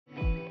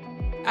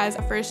As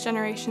a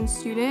first-generation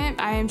student,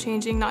 I am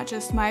changing not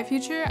just my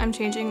future, I'm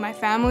changing my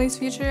family's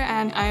future,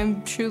 and I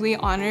am truly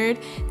honored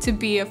to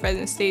be a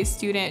Fresno State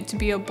student, to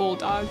be a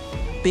Bulldog.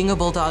 Being a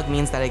Bulldog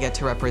means that I get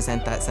to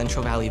represent that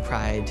Central Valley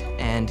pride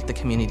and the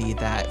community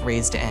that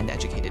raised and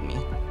educated me.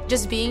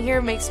 Just being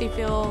here makes me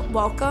feel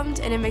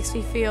welcomed, and it makes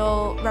me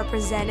feel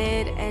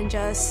represented and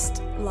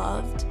just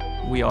loved.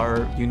 We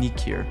are unique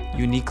here,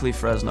 uniquely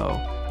Fresno,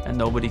 and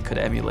nobody could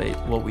emulate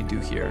what we do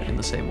here in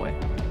the same way.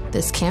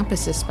 This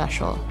campus is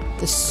special.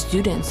 The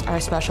students are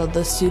special.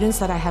 The students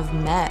that I have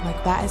met,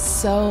 that is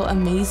so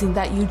amazing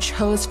that you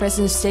chose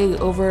Fresno State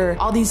over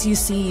all these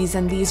UCs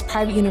and these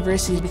private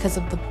universities because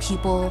of the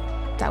people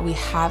that we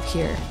have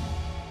here.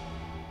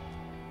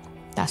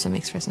 That's what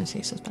makes Fresno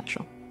State so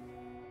special.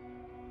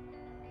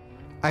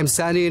 I'm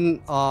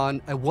standing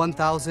on a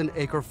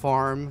 1,000-acre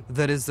farm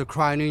that is the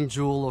crowning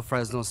jewel of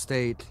Fresno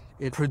State.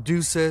 It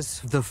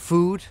produces the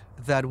food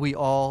that we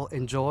all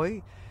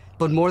enjoy,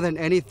 but more than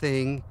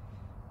anything,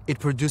 it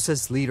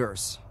produces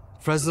leaders.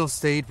 Fresno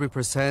State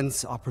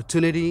represents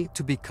opportunity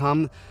to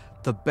become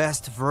the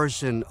best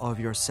version of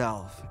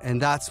yourself,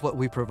 and that's what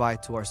we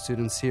provide to our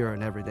students here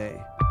and every day.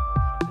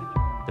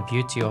 The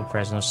beauty of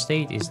Fresno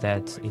State is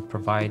that it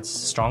provides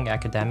strong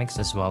academics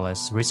as well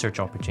as research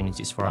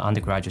opportunities for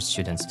undergraduate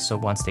students. So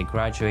once they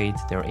graduate,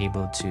 they're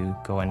able to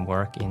go and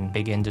work in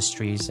big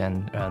industries,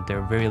 and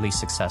they're really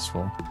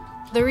successful.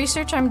 The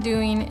research I'm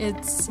doing,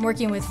 it's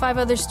working with 5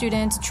 other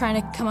students, trying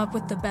to come up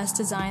with the best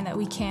design that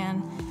we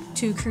can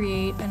to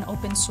create an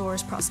open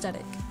source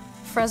prosthetic.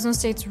 Fresno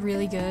State's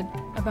really good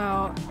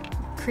about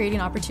creating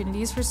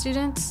opportunities for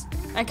students.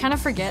 I kind of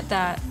forget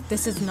that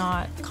this is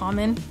not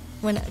common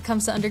when it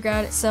comes to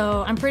undergrad,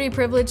 so I'm pretty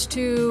privileged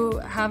to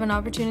have an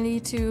opportunity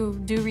to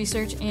do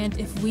research, and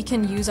if we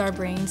can use our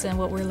brains and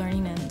what we're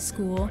learning in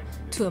school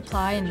to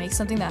apply and make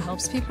something that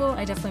helps people,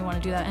 I definitely want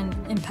to do that and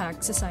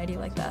impact society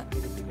like that.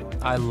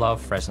 I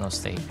love Fresno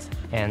State,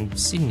 and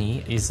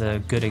Sydney is a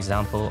good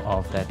example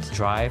of that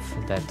drive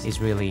that is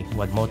really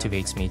what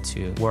motivates me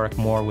to work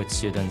more with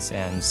students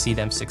and see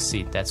them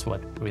succeed. That's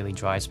what really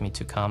drives me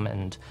to come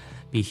and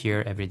be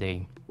here every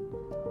day.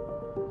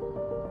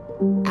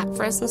 At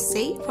Fresno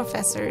State,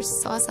 professors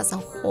saw us as a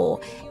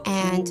whole,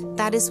 and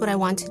that is what I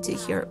want to do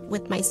here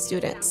with my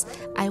students.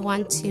 I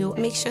want to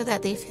make sure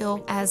that they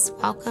feel as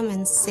welcome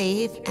and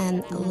safe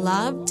and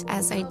loved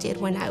as I did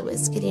when I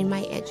was getting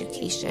my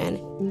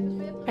education.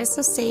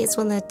 Fresno State is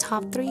one of the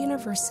top 3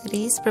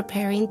 universities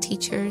preparing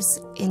teachers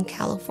in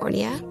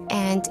California,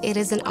 and it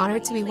is an honor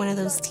to be one of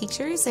those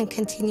teachers and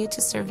continue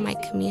to serve my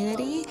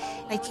community.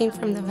 I came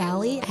from the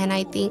Valley, and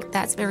I think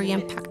that's very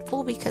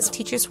impactful because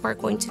teachers who are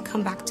going to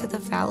come back to the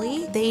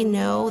Valley, they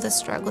know the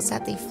struggles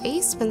that they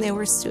faced when they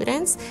were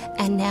students,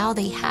 and now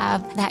they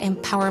have that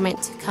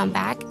empowerment to come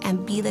back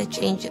and be the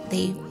change that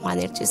they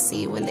wanted to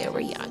see when they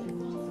were young.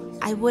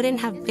 I wouldn't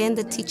have been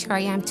the teacher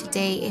I am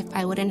today if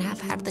I wouldn't have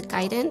had the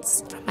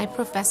guidance from my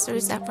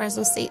professors at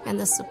Fresno State and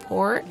the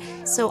support.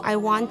 So I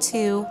want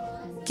to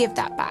give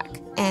that back.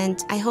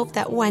 And I hope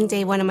that one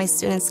day one of my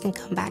students can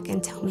come back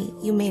and tell me,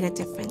 you made a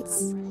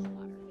difference.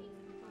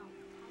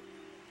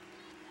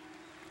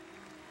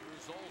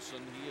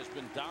 He has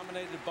been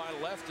dominated by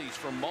lefties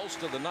for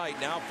most of the night,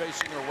 now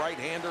facing a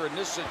right-hander in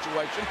this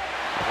situation.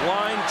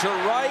 Line to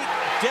right,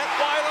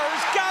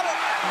 Detweiler's got it!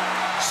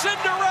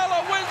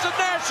 Cinderella wins the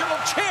national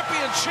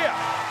championship!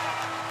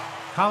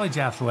 College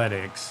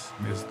athletics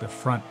is the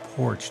front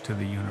porch to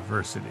the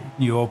university.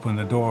 You open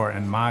the door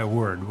and my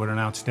word, what an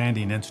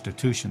outstanding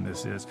institution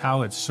this is,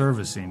 how it's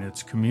servicing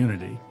its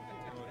community.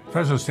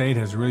 Fresno State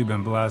has really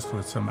been blessed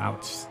with some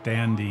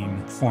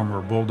outstanding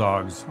former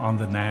Bulldogs on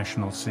the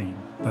national scene,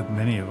 but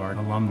many of our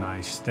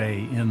alumni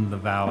stay in the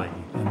Valley,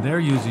 and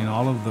they're using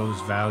all of those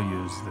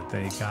values that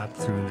they got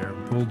through their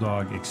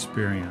Bulldog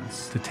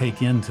experience to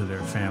take into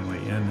their family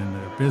and in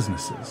their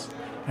businesses.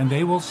 And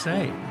they will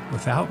say,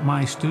 without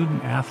my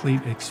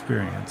student-athlete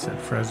experience at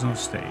Fresno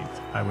State,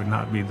 I would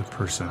not be the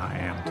person I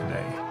am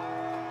today.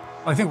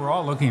 I think we're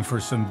all looking for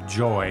some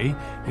joy,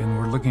 and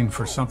we're looking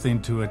for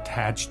something to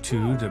attach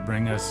to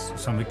bring us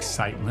some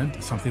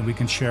excitement, something we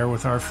can share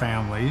with our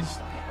families.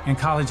 And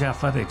college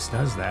athletics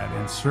does that,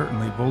 and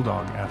certainly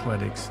Bulldog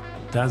athletics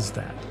does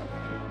that.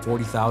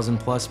 40,000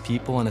 plus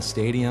people in a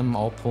stadium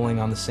all pulling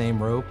on the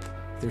same rope.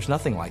 There's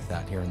nothing like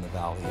that here in the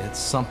Valley. It's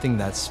something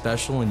that's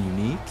special and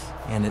unique,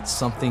 and it's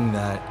something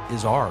that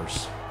is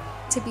ours.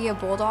 To be a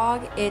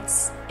Bulldog,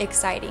 it's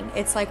exciting.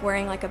 It's like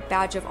wearing a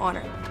badge of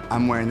honor.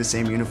 I'm wearing the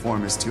same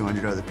uniform as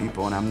 200 other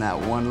people, and I'm that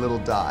one little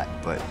dot.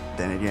 But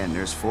then again,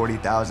 there's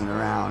 40,000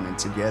 around, and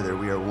together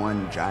we are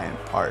one giant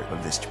part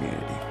of this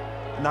community.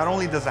 Not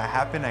only does that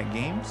happen at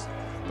games,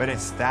 but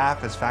as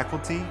staff, as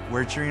faculty,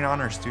 we're cheering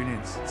on our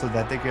students so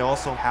that they can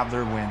also have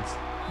their wins.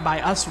 By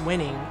us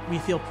winning, we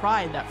feel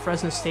pride that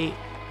Fresno State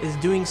is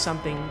doing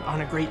something on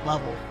a great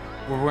level.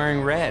 We're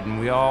wearing red, and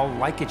we all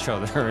like each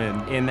other,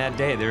 and in that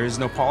day, there is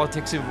no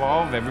politics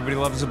involved. Everybody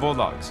loves the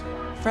Bulldogs.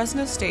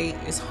 Fresno State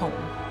is home.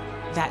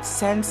 That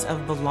sense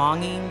of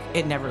belonging,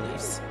 it never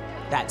leaves.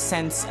 That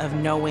sense of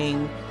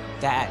knowing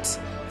that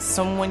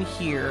someone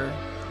here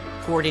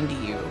poured into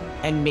you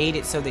and made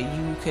it so that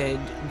you could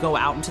go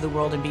out into the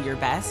world and be your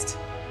best,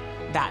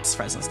 that's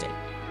Fresno State.